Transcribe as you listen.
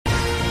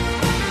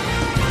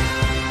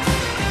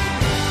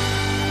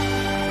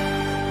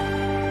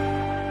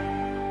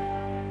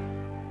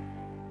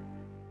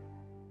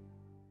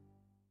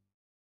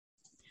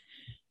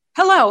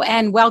Hello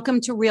and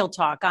welcome to Real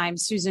Talk. I'm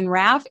Susan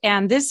Raff,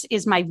 and this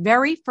is my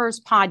very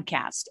first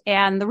podcast.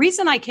 And the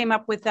reason I came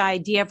up with the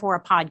idea for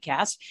a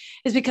podcast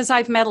is because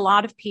I've met a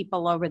lot of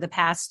people over the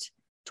past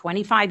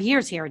 25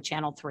 years here at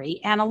Channel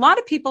 3, and a lot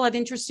of people have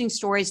interesting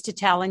stories to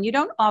tell, and you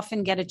don't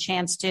often get a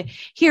chance to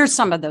hear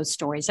some of those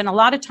stories. And a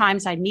lot of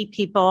times I meet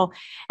people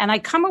and I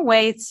come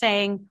away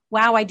saying,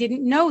 wow, I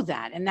didn't know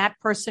that. And that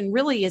person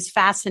really is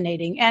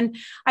fascinating. And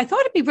I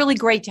thought it'd be really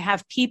great to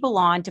have people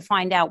on to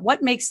find out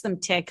what makes them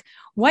tick,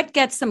 what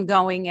gets them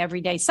going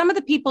every day. Some of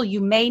the people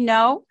you may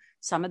know,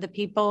 some of the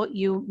people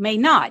you may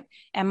not.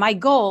 And my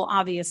goal,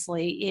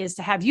 obviously, is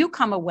to have you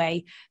come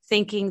away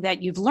thinking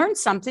that you've learned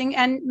something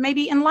and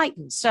maybe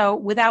enlightened. So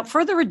without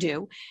further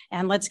ado,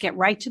 and let's get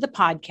right to the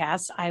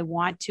podcast, I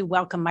want to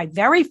welcome my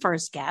very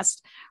first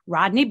guest,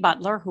 Rodney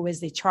Butler, who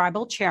is the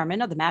tribal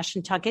chairman of the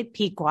Mashantucket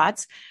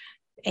Pequots,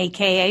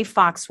 aka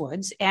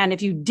Foxwoods. And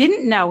if you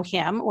didn't know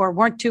him or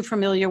weren't too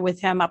familiar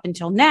with him up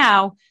until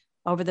now,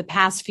 over the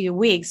past few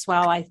weeks,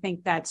 well, I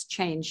think that's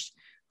changed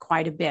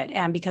quite a bit,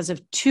 and because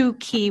of two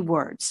key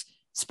words,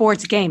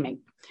 sports gaming.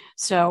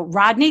 So,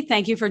 Rodney,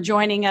 thank you for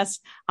joining us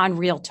on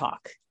Real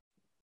Talk.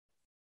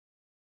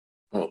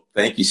 Well,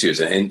 thank you,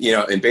 Susan.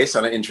 And based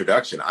on an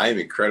introduction, I am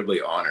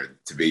incredibly honored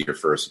to be your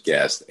first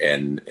guest,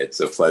 and it's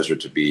a pleasure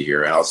to be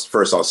here. And I'll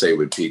say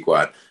with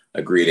Pequot,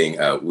 a greeting,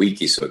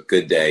 Wiki, so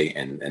good day,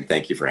 and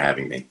thank you for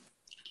having me.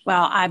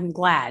 Well, I'm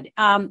glad.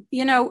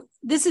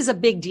 This is a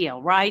big deal,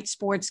 right?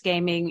 Sports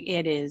gaming.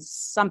 It is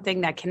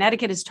something that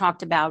Connecticut has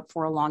talked about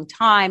for a long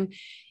time.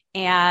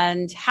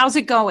 And how's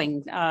it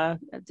going?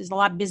 There's a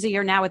lot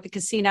busier now at the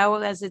casino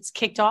as it's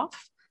kicked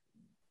off.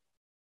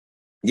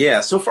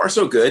 Yeah, so far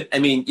so good. I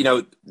mean,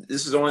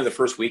 this is only the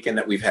first weekend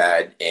that we've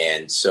had.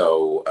 And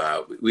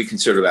so we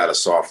consider that a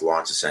soft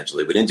launch,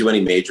 essentially. We didn't do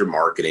any major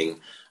marketing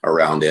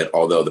around it.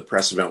 Although the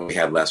press event we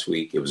had last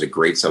week, it was a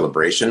great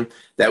celebration.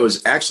 That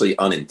was actually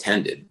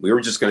unintended. We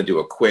were just going to do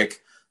a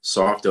quick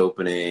soft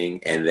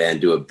opening and then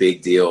do a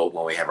big deal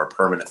when we have our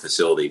permanent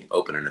facility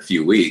open in a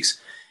few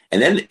weeks.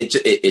 And then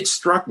it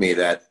struck me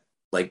that,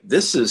 like,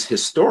 this is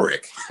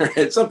historic.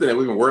 It's something that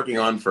we've been working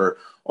on for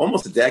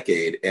almost a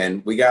decade,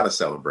 and we got to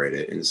celebrate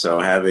it. And so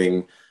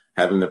having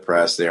the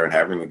press there and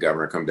having the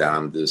governor come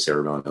down and do the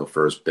ceremonial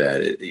first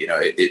bet,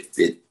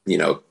 it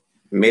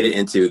made it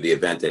into the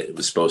event that it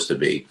was supposed to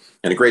be,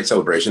 and a great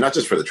celebration, not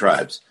just for the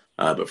tribes,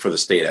 but for the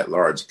state at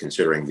large,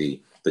 considering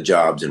the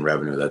jobs and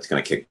revenue that's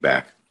going to kick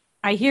back.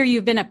 I hear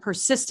you've been a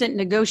persistent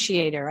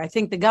negotiator. I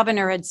think the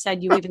governor had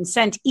said you even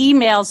sent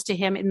emails to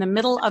him in the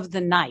middle of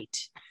the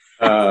night.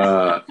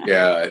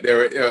 Yeah,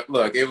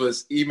 look, it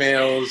was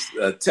emails,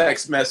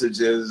 text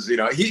messages.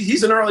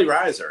 He's an early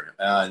riser,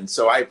 and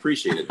so I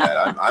appreciated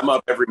that. I'm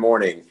up every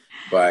morning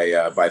by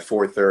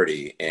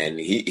 4:30, and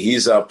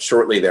he's up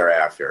shortly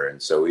thereafter.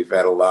 And so we've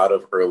had a lot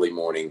of early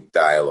morning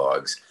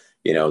dialogues.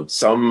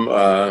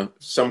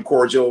 Some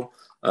cordial.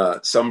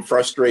 Some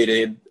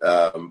frustrated,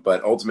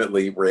 but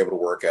ultimately we're able to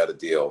work out a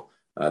deal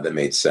that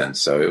made sense.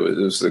 So it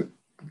was a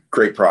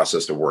great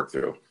process to work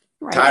through.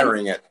 Right.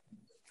 Tiring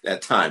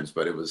at times,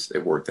 but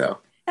it worked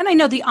out. And I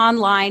know the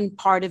online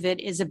part of it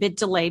is a bit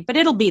delayed, but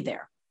it'll be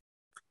there.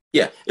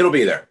 Yeah, it'll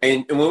be there.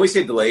 And when we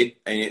say delayed,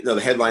 and the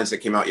headlines that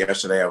came out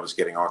yesterday, I was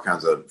getting all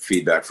kinds of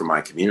feedback from my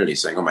community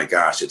saying, "Oh my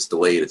gosh, it's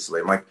delayed! It's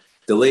delayed." I'm like,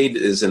 delayed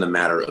is in a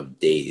matter of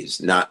days,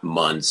 not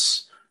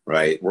months.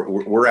 Right.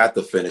 We're at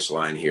the finish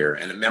line here.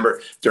 And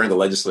remember, during the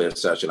legislative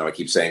session, I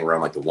keep saying we're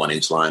on like the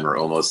 1-inch line. We're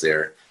almost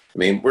there. I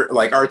mean, we're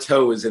like, our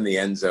toe is in the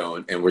end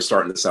zone and we're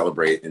starting to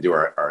celebrate and do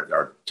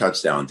our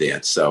touchdown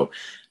dance. So,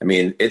 I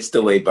mean, it's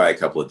delayed by a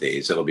couple of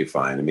days. It'll be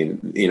fine. I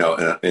mean, in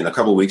a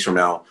couple of weeks from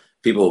now,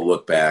 people will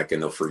look back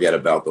and they'll forget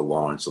about the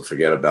launch. They'll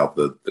forget about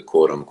the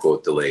quote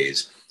unquote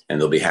delays, and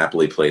they'll be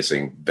happily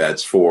placing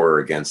bets for or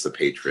against the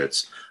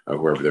Patriots or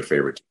whoever their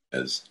favorite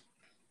team is.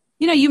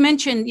 You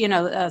mentioned,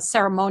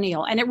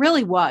 ceremonial, and it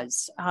really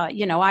was.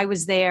 I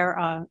was there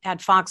at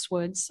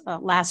Foxwoods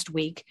last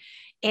week,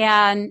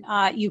 and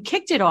you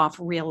kicked it off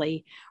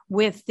really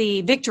with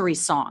the victory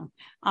song,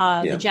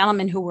 the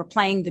gentlemen who were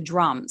playing the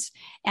drums.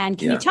 And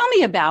can you tell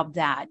me about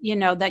that,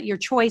 that your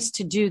choice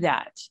to do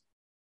that?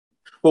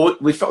 Well,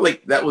 we felt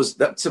like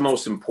that's the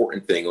most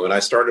important thing. When I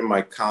started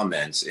my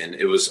comments, and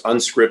it was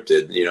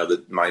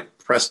unscripted, my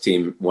press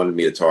team wanted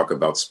me to talk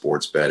about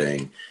sports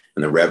betting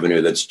and the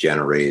revenue that's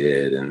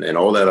generated and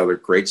all that other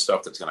great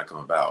stuff that's going to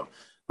come about.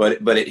 But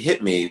it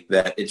hit me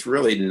that it's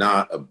really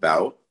not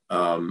about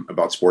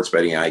sports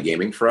betting and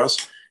iGaming for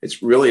us.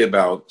 It's really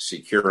about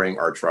securing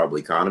our tribal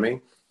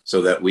economy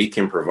so that we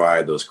can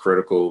provide those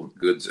critical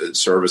goods,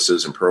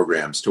 services, and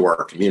programs to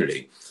our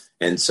community.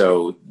 And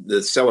so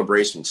the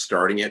celebration,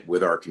 starting it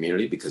with our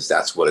community, because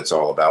that's what it's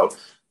all about,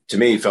 to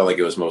me, felt like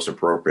it was most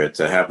appropriate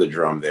to have the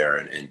drum there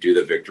and do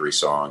the victory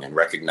song and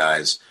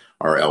recognize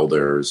our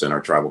elders and our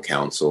tribal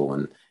council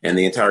and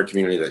the entire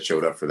community that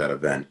showed up for that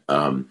event.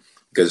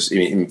 Because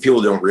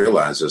people don't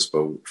realize this,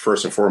 but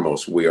first and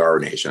foremost, we are a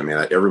nation. I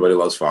mean, everybody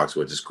loves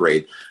Foxwoods. It's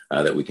great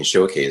that we can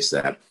showcase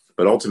that.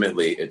 But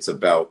ultimately, it's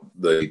about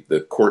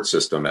the court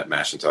system at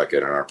Mashantucket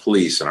and our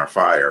police and our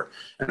fire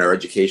and our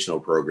educational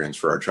programs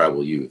for our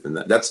tribal youth. And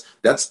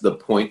that's the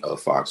point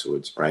of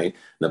Foxwoods, right?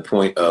 The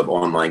point of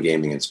online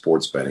gaming and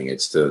sports betting.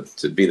 It's to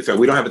be the fair.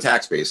 We don't have a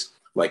tax base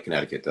like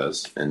Connecticut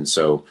does. And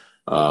so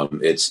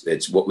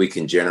it's what we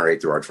can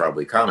generate through our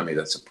tribal economy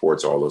that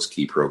supports all those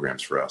key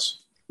programs for us.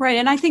 Right.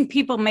 And I think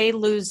people may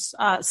lose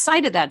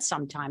sight of that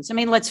sometimes. I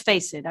mean, let's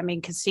face it. I mean,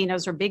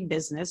 casinos are big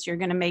business. You're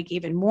going to make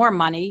even more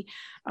money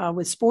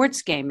with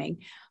sports gaming.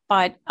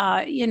 But,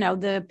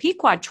 the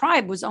Pequot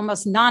tribe was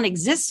almost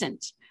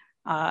non-existent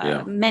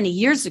many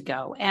years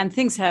ago, and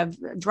things have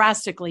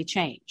drastically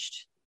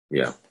changed.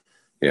 Yeah.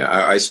 Yeah.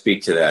 I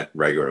speak to that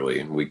regularly,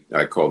 and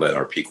I call that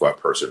our Pequot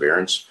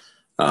perseverance.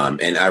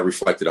 And I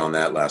reflected on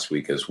that last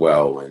week as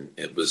well. And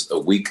it was a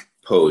week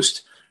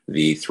post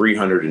the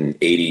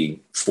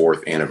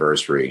 384th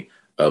anniversary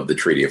of the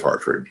Treaty of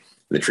Hartford.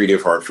 The Treaty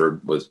of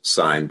Hartford was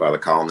signed by the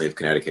colony of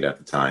Connecticut at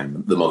the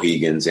time, the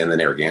Mohegans and the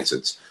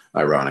Narragansetts,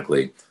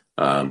 ironically,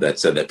 that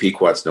said that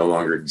Pequots no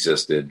longer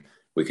existed.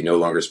 We could no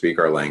longer speak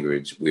our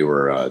language. We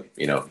were,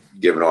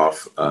 given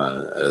off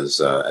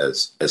as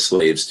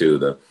slaves to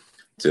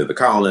the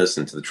colonists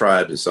and to the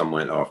tribe, and some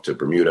went off to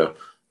Bermuda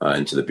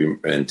into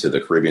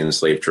the Caribbean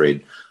slave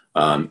trade.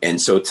 And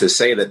so to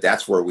say that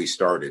that's where we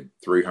started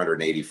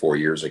 384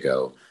 years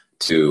ago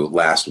to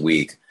last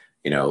week,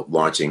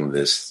 launching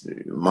this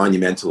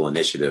monumental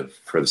initiative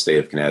for the state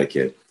of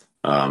Connecticut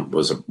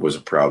was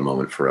a proud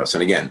moment for us.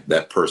 And again,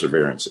 that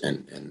perseverance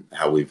and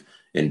how we've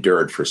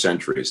endured for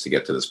centuries to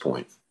get to this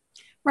point.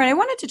 Right. I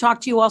wanted to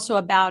talk to you also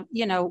about,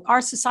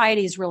 our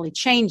society is really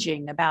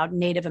changing about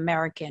Native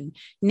American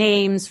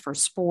names for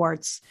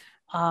sports.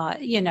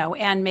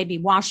 And maybe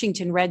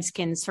Washington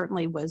Redskins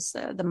certainly was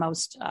the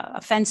most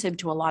offensive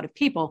to a lot of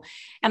people.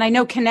 And I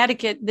know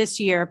Connecticut this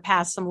year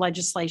passed some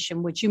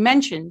legislation, which you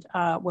mentioned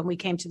when we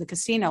came to the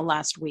casino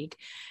last week.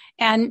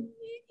 And,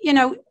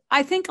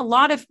 I think a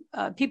lot of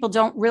people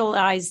don't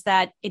realize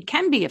that it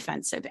can be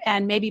offensive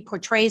and maybe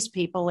portrays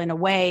people in a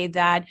way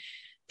that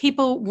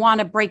people want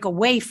to break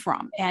away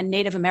from, and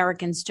Native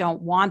Americans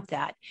don't want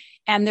that.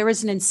 And there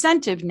is an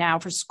incentive now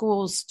for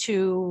schools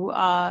to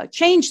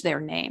change their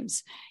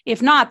names.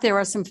 If not, there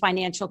are some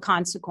financial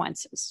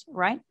consequences,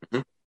 right?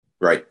 Mm-hmm.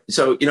 Right.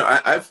 So,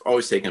 I've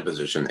always taken a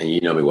position, and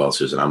you know me well,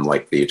 Susan, I'm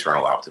like the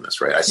eternal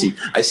optimist, right?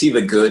 I see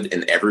the good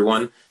in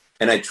everyone.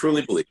 And I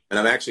truly believe, and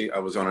I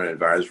was on an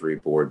advisory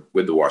board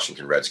with the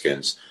Washington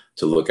Redskins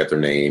to look at their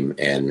name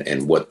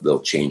and what they'll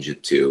change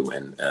it to.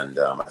 And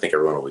I think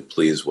everyone will be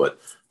pleased what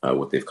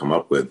they've come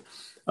up with.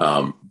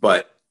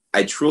 But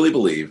I truly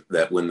believe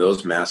that when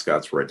those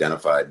mascots were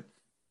identified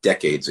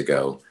decades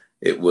ago,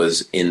 it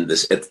was at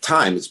the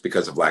time, it's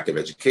because of lack of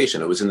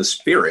education. It was in the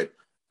spirit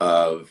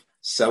of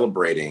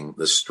celebrating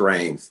the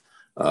strength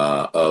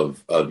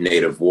of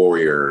Native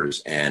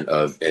warriors and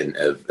of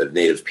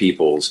Native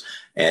peoples,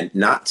 and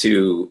not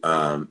to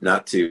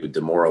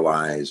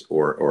demoralize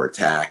or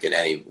attack in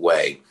any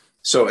way.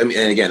 So, and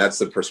again, that's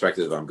the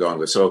perspective I'm going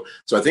with. So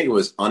I think it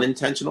was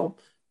unintentional.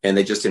 And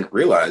they just didn't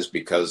realize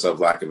because of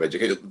lack of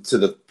education, to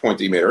the point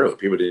that you made earlier.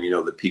 People didn't even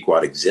know that Pequot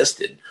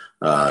existed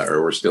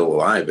or were still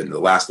alive. And the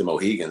Last of the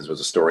Mohegans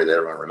was a story that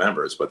everyone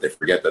remembers, but they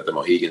forget that the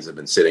Mohegans have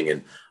been sitting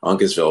in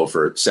Uncasville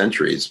for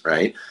centuries,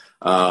 right?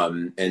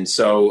 And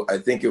so I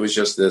think it was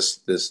just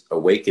this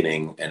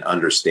awakening and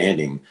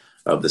understanding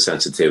of the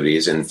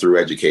sensitivities, and through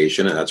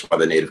education. And that's why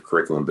the Native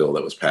Curriculum Bill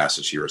that was passed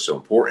this year is so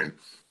important,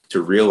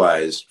 for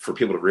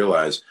people to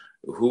realize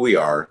who we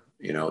are,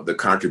 the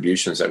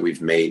contributions that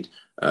we've made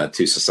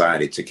to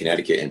society, to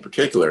Connecticut in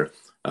particular,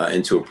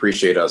 and to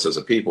appreciate us as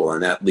a people.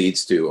 And that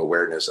leads to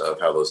awareness of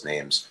how those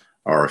names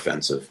are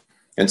offensive.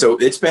 And so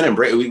it's been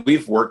embraced.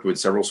 We've worked with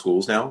several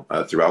schools now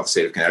throughout the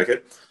state of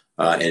Connecticut,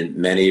 and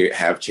many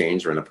have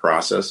changed or in the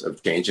process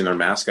of changing their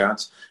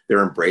mascots.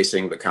 They're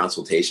embracing the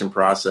consultation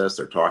process.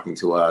 They're talking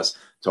to us,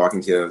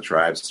 talking to the other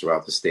tribes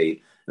throughout the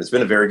state. And it's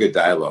been a very good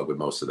dialogue with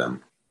most of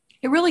them.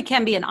 It really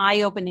can be an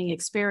eye-opening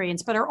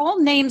experience, but are all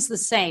names the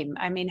same?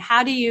 I mean,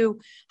 how do you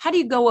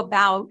go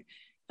about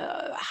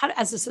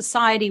as a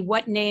society,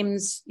 what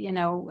names,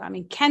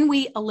 can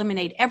we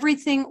eliminate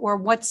everything, or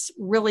what's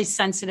really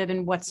sensitive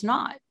and what's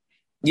not?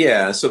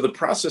 Yeah. So the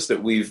process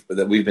that we've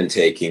been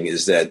taking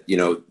is that,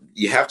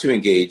 you have to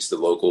engage the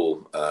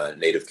local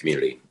Native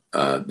community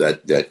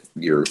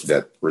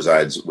that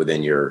resides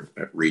within your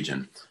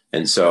region.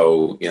 And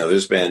so,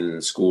 there's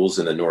been schools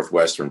in the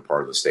northwestern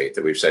part of the state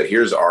that we've said,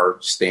 here's our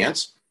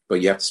stance,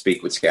 but you have to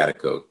speak with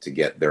Schaghticoke to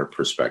get their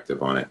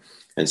perspective on it.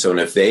 And so,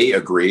 if they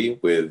agree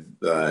with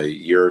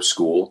your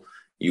school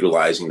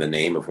utilizing the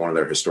name of one of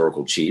their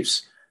historical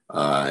chiefs,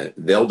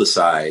 they'll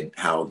decide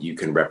how you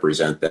can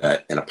represent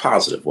that in a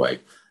positive way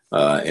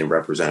and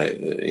represent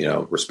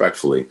it,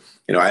 respectfully.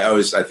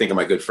 I think of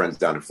my good friends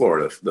down in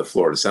Florida, the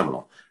Florida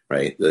Seminole,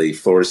 right? The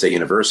Florida State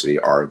University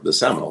are the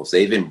Seminoles.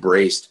 They've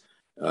embraced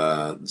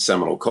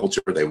Seminole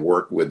culture. They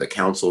work with the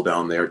council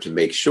down there to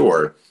make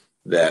sure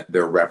that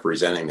they're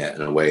representing that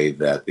in a way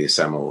that the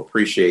Seminole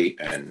appreciate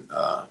and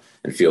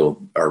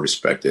feel are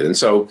respected. And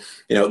so,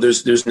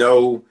 there's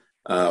no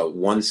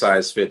one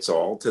size fits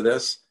all to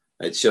this.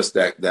 It's just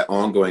that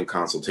ongoing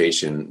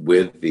consultation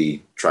with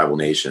the tribal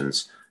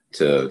nations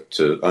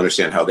to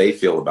understand how they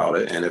feel about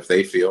it, and if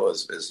they feel,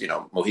 as you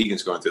know,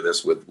 Mohegan's going through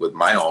this with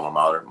my alma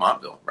mater,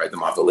 Montville, right, the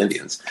Montville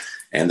Indians,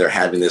 and they're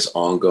having this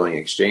ongoing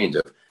exchange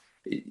of,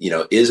 you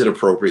know, is it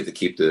appropriate to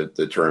keep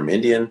the term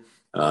Indian,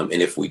 and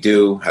if we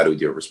do, how do we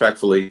do it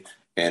respectfully?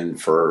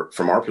 And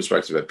from our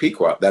perspective at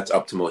Pequot, that's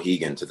up to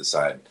Mohegan to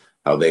decide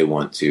how they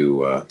want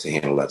to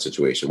handle that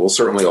situation. We'll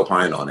certainly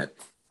opine on it,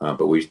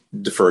 but we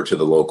defer to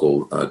the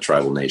local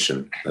tribal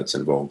nation that's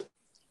involved.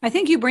 I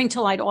think you bring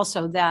to light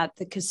also that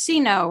the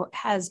casino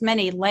has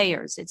many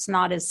layers. It's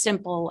not as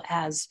simple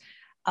as,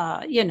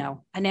 you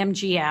know, an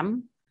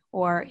MGM,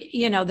 or,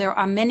 you know, there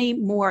are many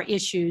more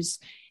issues,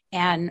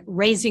 and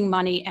raising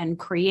money and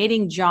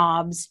creating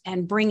jobs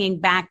and bringing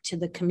back to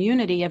the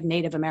community of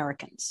Native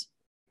Americans.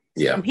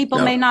 Yeah. And people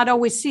may not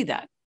always see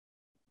that.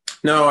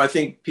 No, I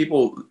think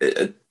people,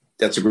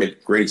 that's a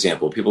great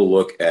example. People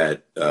look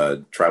at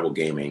tribal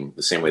gaming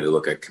the same way they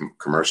look at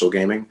commercial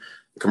gaming.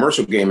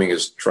 Commercial gaming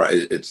is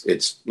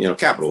it's you know,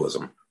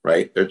 capitalism,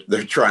 right?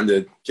 They're trying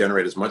to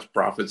generate as much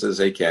profits as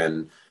they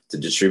can to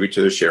distribute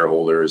to their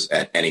shareholders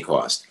at any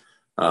cost.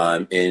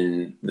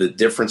 And the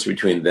difference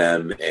between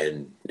them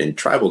and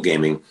tribal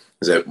gaming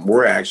is that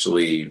we're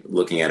actually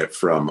looking at it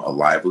from a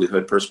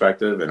livelihood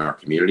perspective in our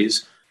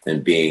communities,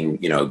 and being,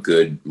 you know,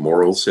 good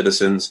moral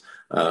citizens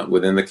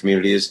within the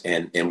communities,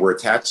 and we're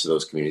attached to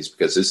those communities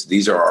because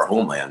these are our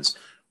homelands.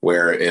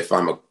 Where if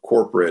I'm a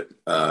corporate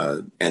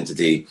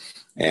entity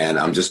and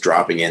I'm just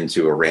dropping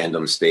into a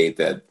random state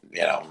that,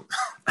 you know,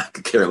 I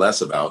could care less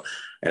about,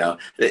 you know,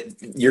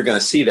 you're going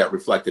to see that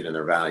reflected in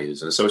their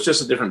values. And so it's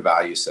just a different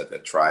value set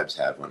that tribes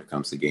have when it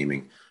comes to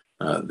gaming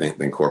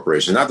than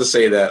corporations. Not to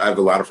say that I have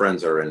a lot of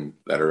friends that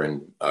are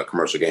in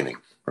commercial gaming,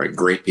 right?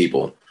 Great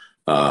people.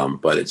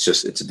 But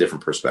it's a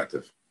different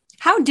perspective.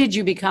 How did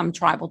you become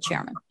tribal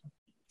chairman?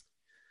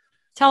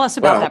 Tell us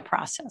about that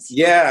process.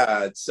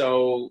 Yeah,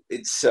 so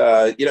it's you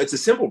know, it's a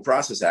simple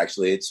process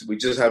actually. We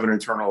just have an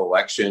internal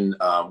election.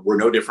 We're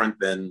no different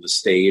than the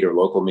state or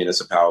local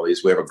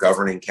municipalities. We have a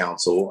governing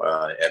council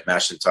at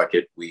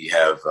Mashantucket. We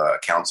have a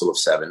council of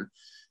 7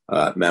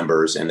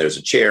 members, and there's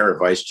a chair, a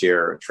vice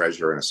chair, a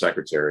treasurer, and a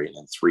secretary,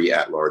 and 3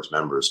 at-large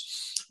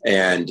members.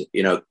 And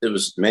you know, it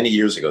was many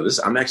years ago. This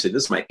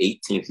is my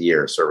 18th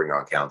year serving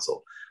on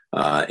council,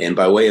 and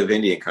by way of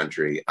Indian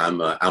country, I'm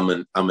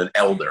an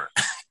elder.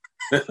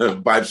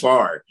 By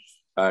far,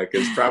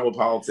 because tribal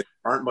politics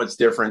aren't much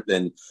different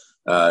than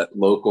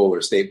local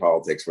or state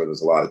politics, where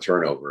there's a lot of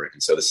turnover.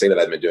 And so to say that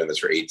I've been doing this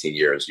for 18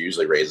 years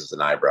usually raises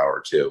an eyebrow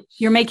or two.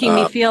 You're making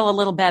me feel a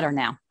little better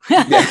now.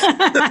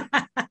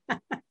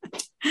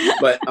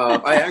 But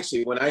I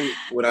actually, when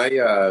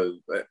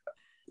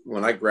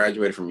I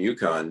graduated from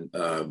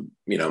UConn,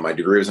 you know, my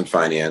degree was in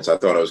finance. I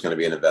thought I was going to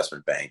be in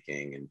investment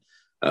banking, and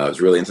I was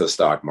really into the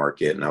stock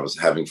market, and I was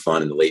having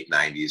fun in the late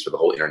 90s with the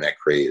whole internet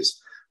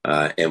craze.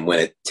 And when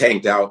it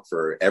tanked out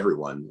for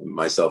everyone,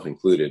 myself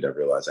included, I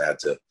realized I had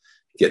to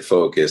get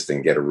focused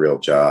and get a real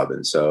job.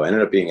 And so I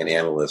ended up being an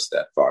analyst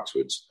at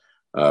Foxwoods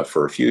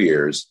for a few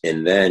years.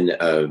 And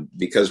then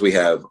because we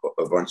have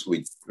a bunch,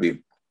 we've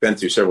been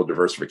through several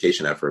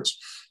diversification efforts,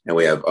 and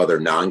we have other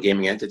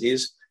non-gaming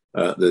entities.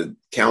 The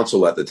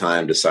council at the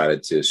time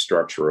decided to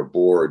structure a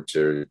board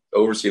to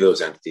oversee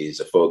those entities,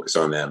 to focus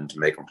on them, to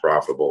make them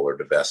profitable, or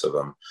divest of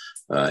them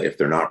if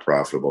they're not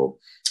profitable.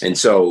 And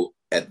so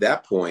at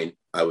that point,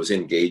 I was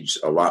engaged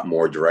a lot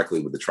more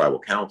directly with the tribal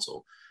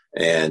council.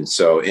 And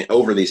so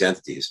over these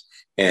entities,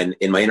 and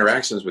in my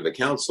interactions with the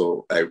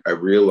council, I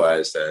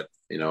realized that,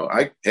 you know,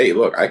 I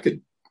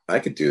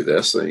could do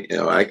this. You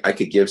know, I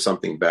could give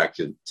something back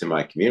to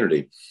my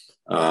community.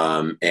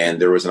 And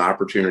there was an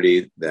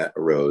opportunity that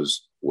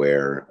arose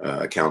where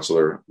a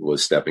counselor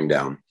was stepping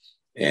down.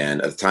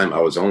 And at the time,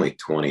 I was only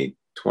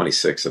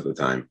 26 at the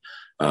time.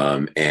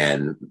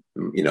 And,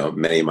 you know,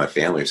 many of my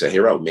family said, "Hey,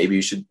 Rob, maybe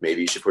you should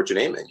put your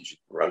name in. You should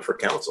run for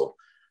council."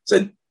 I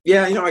said,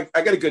 "Yeah, you know,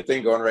 I got a good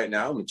thing going right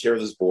now. I'm the chair of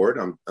this board.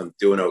 I'm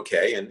doing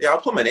okay. And yeah,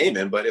 I'll put my name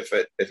in, but if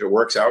it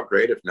works out,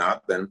 great. If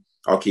not, then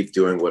I'll keep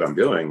doing what I'm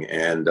doing."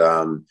 And,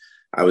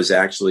 I was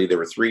actually, there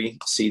were 3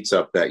 seats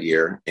up that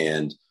year,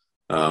 and,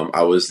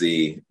 I was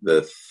the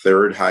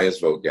 3rd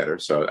highest vote getter.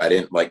 So I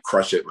didn't like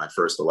crush it my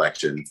first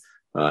election,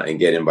 and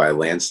get in by a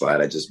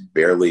landslide. I just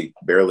barely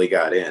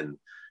got in.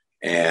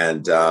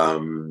 And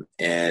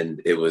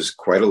it was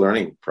quite a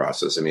learning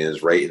process. I mean, it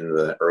was right in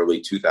the early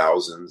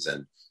 2000s,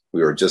 and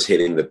we were just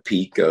hitting the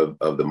peak of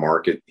the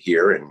market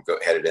here, and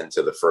headed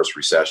into the first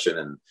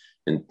recession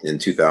in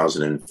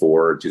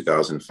 2004 or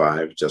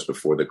 2005, just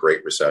before the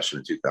Great Recession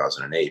in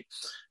 2008.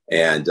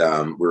 And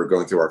we were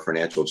going through our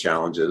financial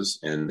challenges,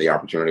 and the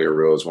opportunity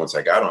arose once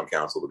I got on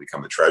council to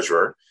become the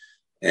treasurer.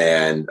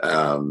 And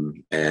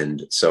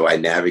so I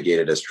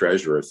navigated as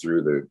treasurer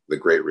through the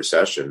Great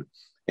Recession.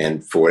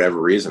 And for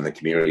whatever reason, the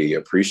community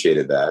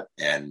appreciated that.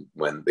 And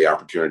when the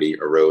opportunity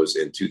arose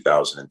in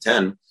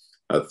 2010,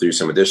 through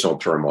some additional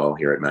turmoil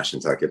here at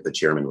Mashantucket, the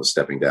chairman was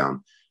stepping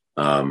down.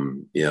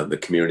 The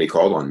community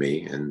called on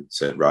me and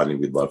said, Rodney,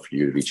 we'd love for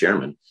you to be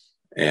chairman.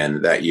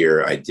 And that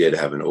year I did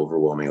have an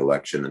overwhelming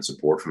election and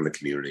support from the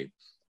community.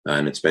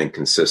 And it's been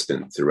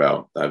consistent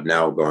throughout. I've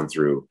now gone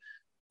through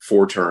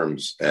 4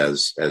 terms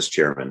as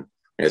chairman.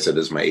 Like I said,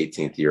 this is my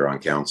 18th year on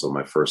council.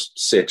 My first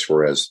 6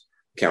 were as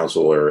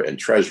councilor and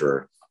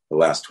treasurer. The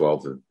last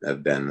 12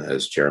 have been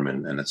as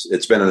chairman. And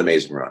it's been an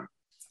amazing run.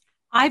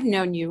 I've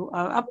known you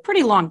a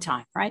pretty long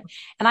time, right?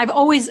 And I'm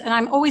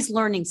always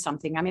learning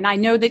something. I mean, I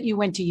know that you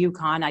went to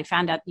UConn. I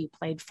found out you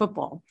played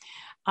football.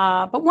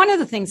 But one of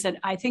the things that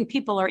I think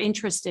people are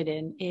interested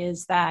in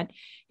is that,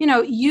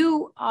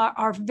 you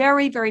are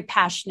very, very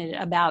passionate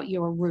about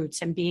your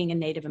roots and being a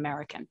Native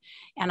American.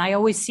 And I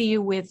always see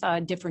you with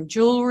different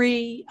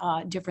jewelry,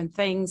 different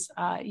things.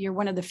 You're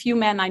one of the few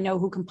men I know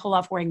who can pull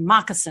off wearing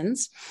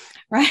moccasins,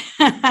 right?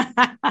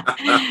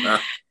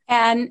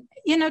 And,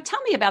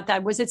 tell me about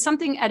that. Was it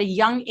something at a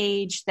young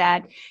age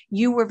that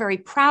you were very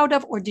proud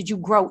of, or did you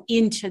grow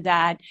into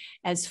that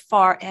as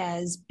far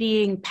as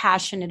being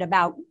passionate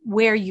about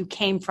where you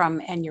came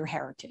from and your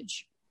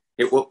heritage?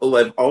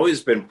 I've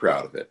always been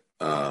proud of it.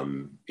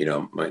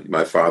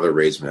 My father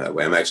raised me that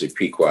way. I'm actually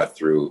Pequot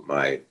through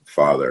my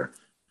father,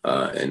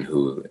 and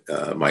who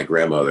my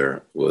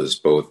grandmother was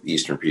both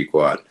Eastern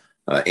Pequot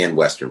and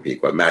Western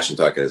Pequot.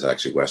 Mashantucket is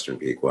actually Western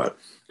Pequot.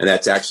 And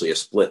that's actually a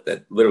split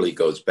that literally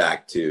goes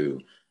back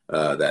to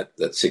that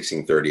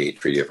 1638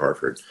 Treaty of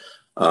Hartford.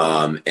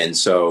 And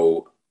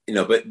so,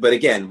 but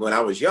again, when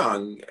I was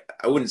young,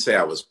 I wouldn't say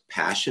I was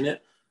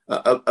passionate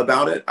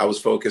about it. I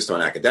was focused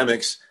on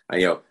academics.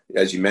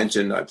 As you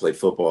mentioned, I played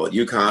football at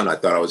UConn. I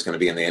thought I was going to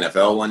be in the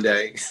NFL one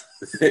day.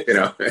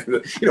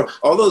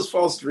 All those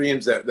false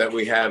dreams that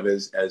we have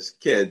as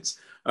kids.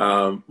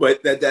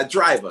 But that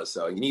drive us.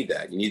 So you need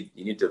that. You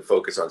need to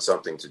focus on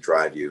something to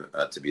drive you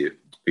to be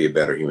a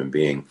better human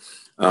being.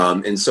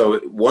 And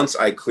so once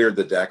I cleared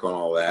the deck on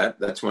all that,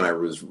 that's when I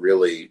was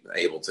really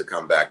able to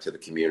come back to the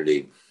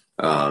community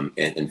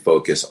and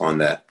focus on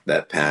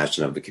that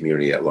passion of the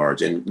community at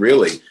large. And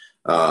really,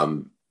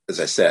 as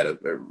I said,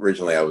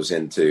 originally I was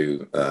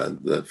into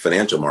the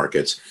financial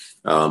markets,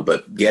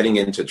 but getting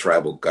into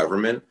tribal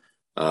government,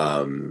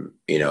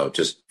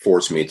 just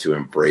forced me to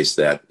embrace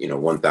that,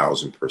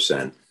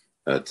 1000%,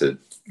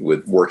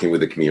 with working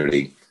with the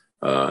community,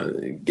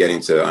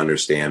 getting to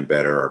understand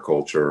better our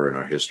culture and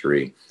our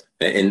history,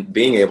 and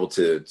being able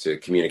to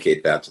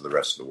communicate that to the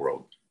rest of the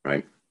world,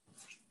 right?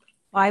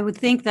 Well, I would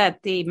think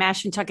that the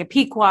Mashantucket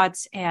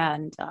Pequots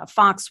and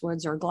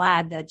Foxwoods are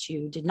glad that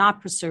you did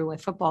not pursue a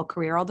football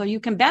career, although you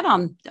can bet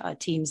on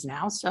teams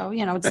now. So,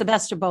 it's the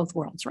best of both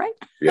worlds, right?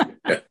 Yeah.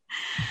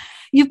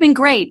 You've been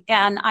great.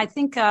 And I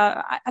think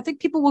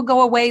people will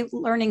go away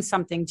learning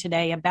something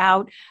today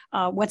about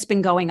what's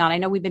been going on. I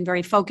know we've been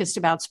very focused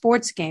about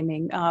sports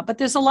gaming, but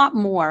there's a lot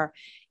more.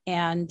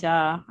 And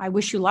I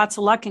wish you lots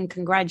of luck and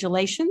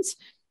congratulations.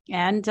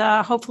 And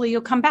hopefully you'll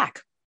come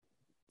back.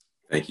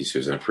 Thank you,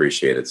 Susan.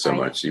 Appreciate it so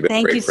much. You've been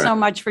Thank you so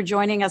much for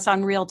joining us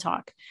on Real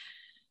Talk.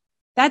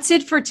 That's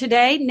it for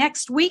today.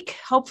 Next week,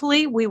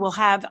 hopefully, we will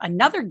have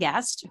another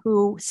guest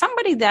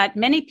somebody that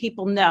many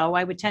people know.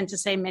 I would tend to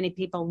say many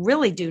people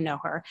really do know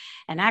her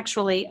and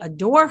actually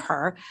adore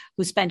her,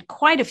 who spent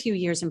quite a few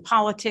years in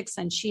politics,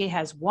 and she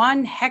has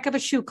one heck of a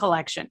shoe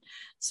collection.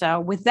 So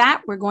with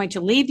that, we're going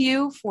to leave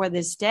you for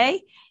this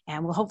day,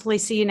 and we'll hopefully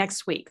see you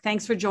next week.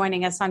 Thanks for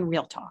joining us on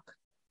Real Talk.